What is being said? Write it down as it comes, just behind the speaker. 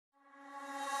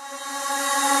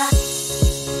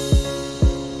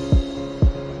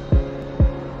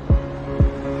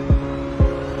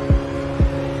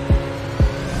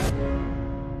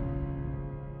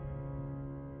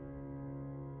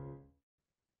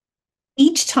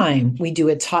time we do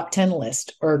a top 10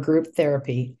 list or a group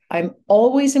therapy, I'm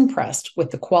always impressed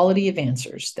with the quality of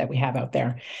answers that we have out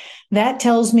there. That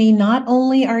tells me not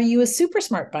only are you a super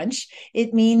smart bunch,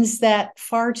 it means that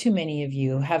far too many of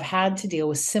you have had to deal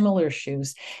with similar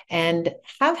issues and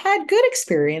have had good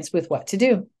experience with what to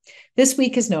do. This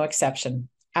week is no exception.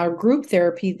 Our group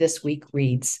therapy this week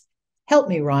reads, "Help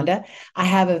me, Rhonda. I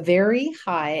have a very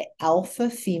high alpha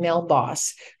female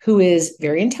boss who is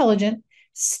very intelligent,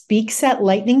 speaks at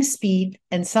lightning speed,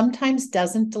 and sometimes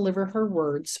doesn't deliver her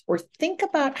words or think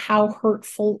about how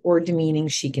hurtful or demeaning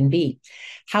she can be.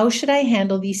 How should I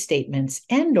handle these statements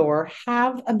and or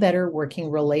have a better working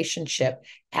relationship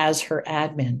as her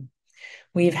admin?"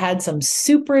 We've had some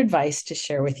super advice to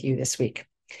share with you this week.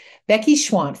 Becky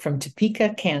Schwant from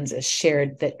Topeka, Kansas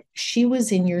shared that she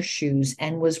was in your shoes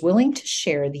and was willing to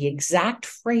share the exact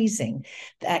phrasing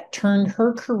that turned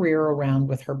her career around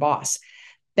with her boss.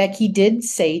 Becky did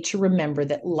say to remember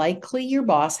that likely your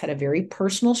boss had a very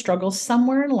personal struggle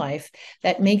somewhere in life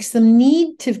that makes them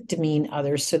need to demean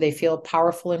others so they feel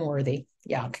powerful and worthy.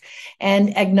 Yuck.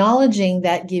 And acknowledging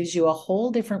that gives you a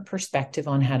whole different perspective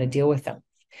on how to deal with them.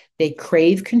 They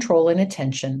crave control and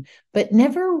attention, but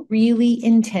never really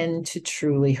intend to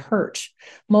truly hurt.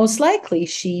 Most likely,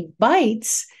 she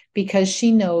bites because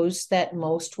she knows that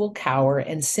most will cower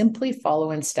and simply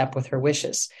follow in step with her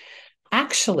wishes.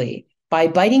 Actually, by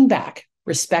biting back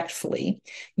respectfully,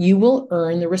 you will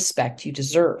earn the respect you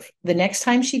deserve. The next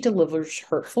time she delivers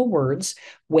hurtful words,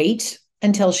 wait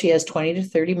until she has 20 to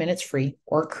 30 minutes free,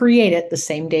 or create it the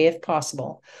same day if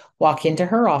possible. Walk into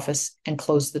her office and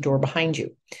close the door behind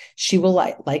you. She will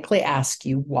likely ask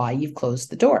you why you've closed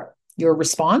the door. Your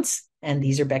response, and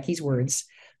these are Becky's words,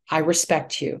 "I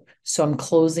respect you, so I'm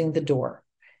closing the door."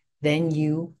 Then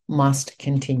you must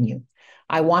continue.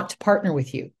 "I want to partner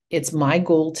with you. It's my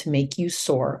goal to make you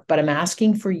soar, but I'm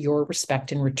asking for your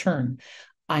respect in return.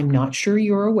 I'm not sure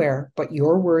you're aware, but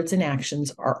your words and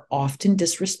actions are often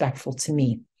disrespectful to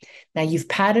me." Now, you've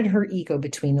patted her ego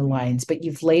between the lines, but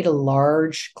you've laid a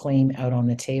large claim out on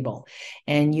the table,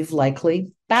 and you've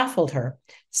likely baffled her.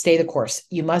 Stay the course.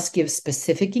 You must give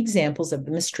specific examples of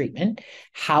the mistreatment,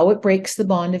 how it breaks the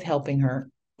bond of helping her,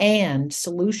 and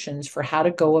solutions for how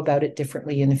to go about it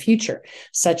differently in the future,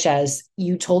 such as,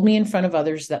 "You told me in front of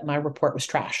others that my report was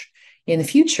trash. In the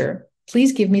future,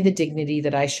 please give me the dignity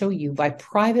that I show you by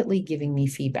privately giving me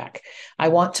feedback. I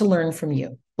want to learn from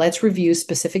you. Let's review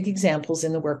specific examples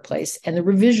in the workplace and the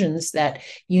revisions that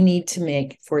you need to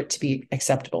make for it to be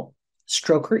acceptable."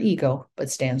 Stroke her ego, but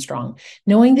stand strong,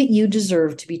 knowing that you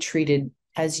deserve to be treated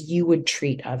as you would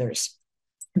treat others.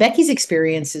 Becky's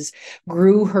experiences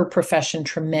grew her profession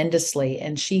tremendously,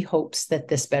 and she hopes that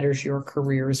this betters your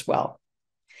career as well.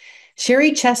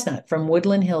 Sherry Chestnut from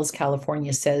Woodland Hills,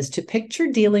 California says to picture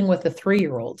dealing with a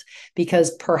 3-year-old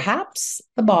because perhaps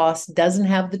the boss doesn't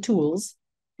have the tools,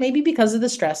 maybe because of the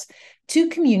stress, to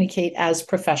communicate as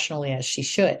professionally as she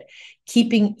should.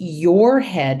 Keeping your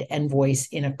head and voice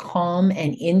in a calm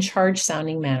and in-charge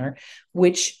sounding manner,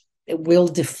 which will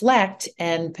deflect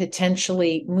and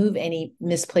potentially move any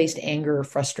misplaced anger or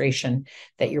frustration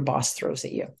that your boss throws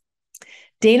at you.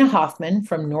 Dana Hoffman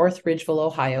from North Ridgeville,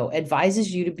 Ohio,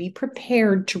 advises you to be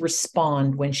prepared to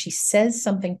respond when she says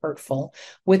something hurtful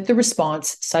with the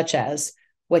response such as,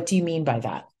 "What do you mean by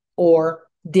that?" Or,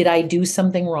 "Did I do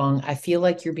something wrong? I feel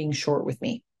like you're being short with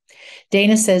me."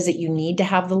 Dana says that you need to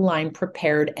have the line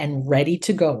prepared and ready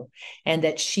to go, and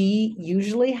that she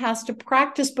usually has to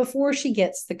practice before she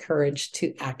gets the courage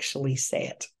to actually say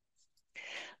it.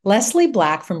 Leslie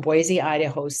Black from Boise,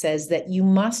 Idaho says that you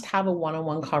must have a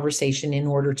one-on-one conversation in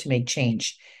order to make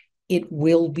change. It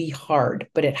will be hard,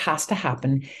 but it has to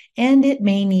happen, and it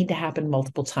may need to happen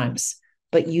multiple times,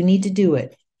 but you need to do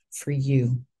it for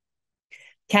you.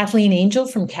 Kathleen Angel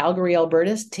from Calgary,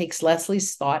 Alberta, takes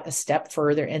Leslie's thought a step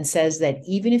further and says that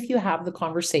even if you have the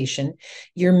conversation,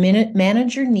 your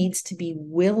manager needs to be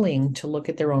willing to look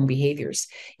at their own behaviors.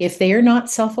 If they are not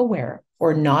self-aware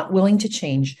or not willing to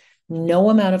change, no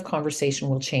amount of conversation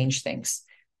will change things.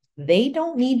 They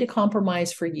don't need to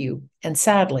compromise for you. And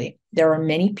sadly, there are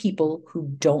many people who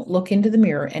don't look into the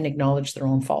mirror and acknowledge their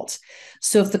own faults.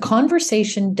 So if the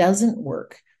conversation doesn't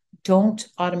work, don't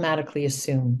automatically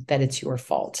assume that it's your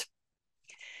fault.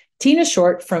 Tina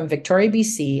Short from Victoria,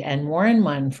 BC, and Warren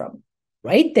Munn from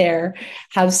right there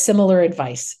have similar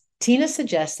advice. Tina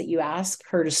suggests that you ask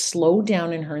her to slow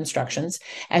down in her instructions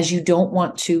as you don't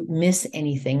want to miss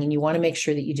anything and you want to make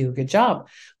sure that you do a good job.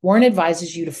 Warren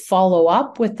advises you to follow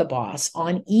up with the boss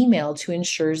on email to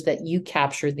ensure that you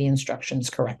capture the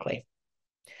instructions correctly.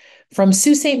 From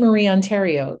Sault Ste. Marie,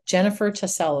 Ontario, Jennifer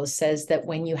Tassello says that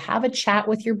when you have a chat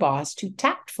with your boss to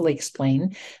tactfully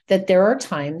explain that there are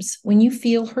times when you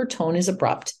feel her tone is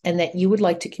abrupt and that you would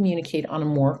like to communicate on a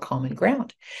more common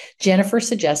ground. Jennifer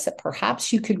suggests that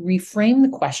perhaps you could reframe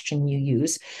the question you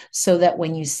use so that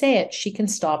when you say it, she can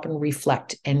stop and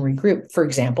reflect and regroup. For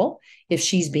example, if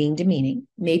she's being demeaning,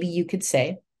 maybe you could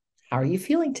say, "How are you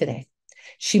feeling today?"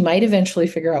 She might eventually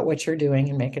figure out what you're doing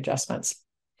and make adjustments.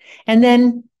 And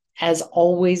then, as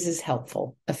always is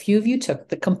helpful, a few of you took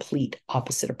the complete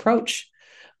opposite approach.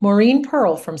 Maureen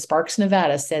Pearl from Sparks,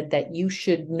 Nevada said that you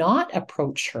should not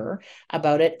approach her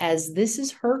about it as this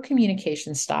is her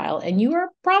communication style and you are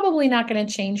probably not going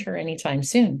to change her anytime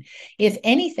soon. If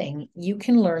anything, you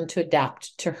can learn to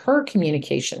adapt to her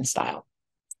communication style.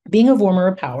 Being a woman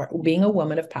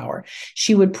of power,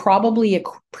 she would probably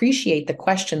appreciate the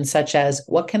questions such as,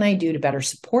 "What can I do to better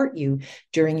support you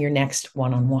during your next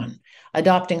one-on-one?"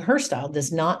 Adopting her style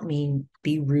does not mean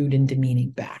be rude and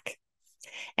demeaning back.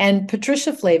 And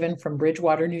Patricia Flavin from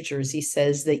Bridgewater, New Jersey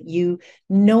says that you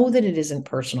know that it isn't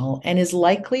personal and is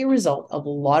likely a result of a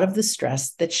lot of the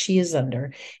stress that she is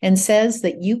under, and says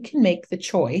that you can make the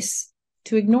choice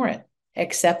to ignore it,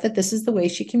 accept that this is the way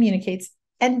she communicates,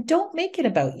 and don't make it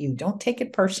about you. Don't take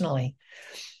it personally.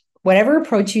 Whatever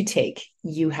approach you take,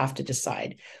 you have to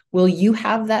decide. Will you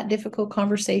have that difficult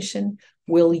conversation?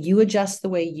 Will you adjust the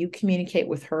way you communicate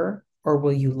with her, or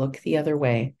will you look the other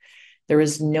way? There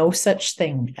is no such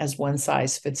thing as one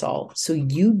size fits all. So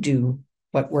you do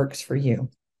what works for you.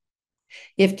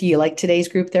 If you like today's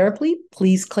group therapy,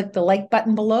 please click the like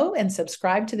button below and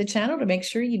subscribe to the channel to make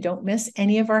sure you don't miss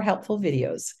any of our helpful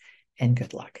videos. And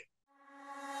good luck.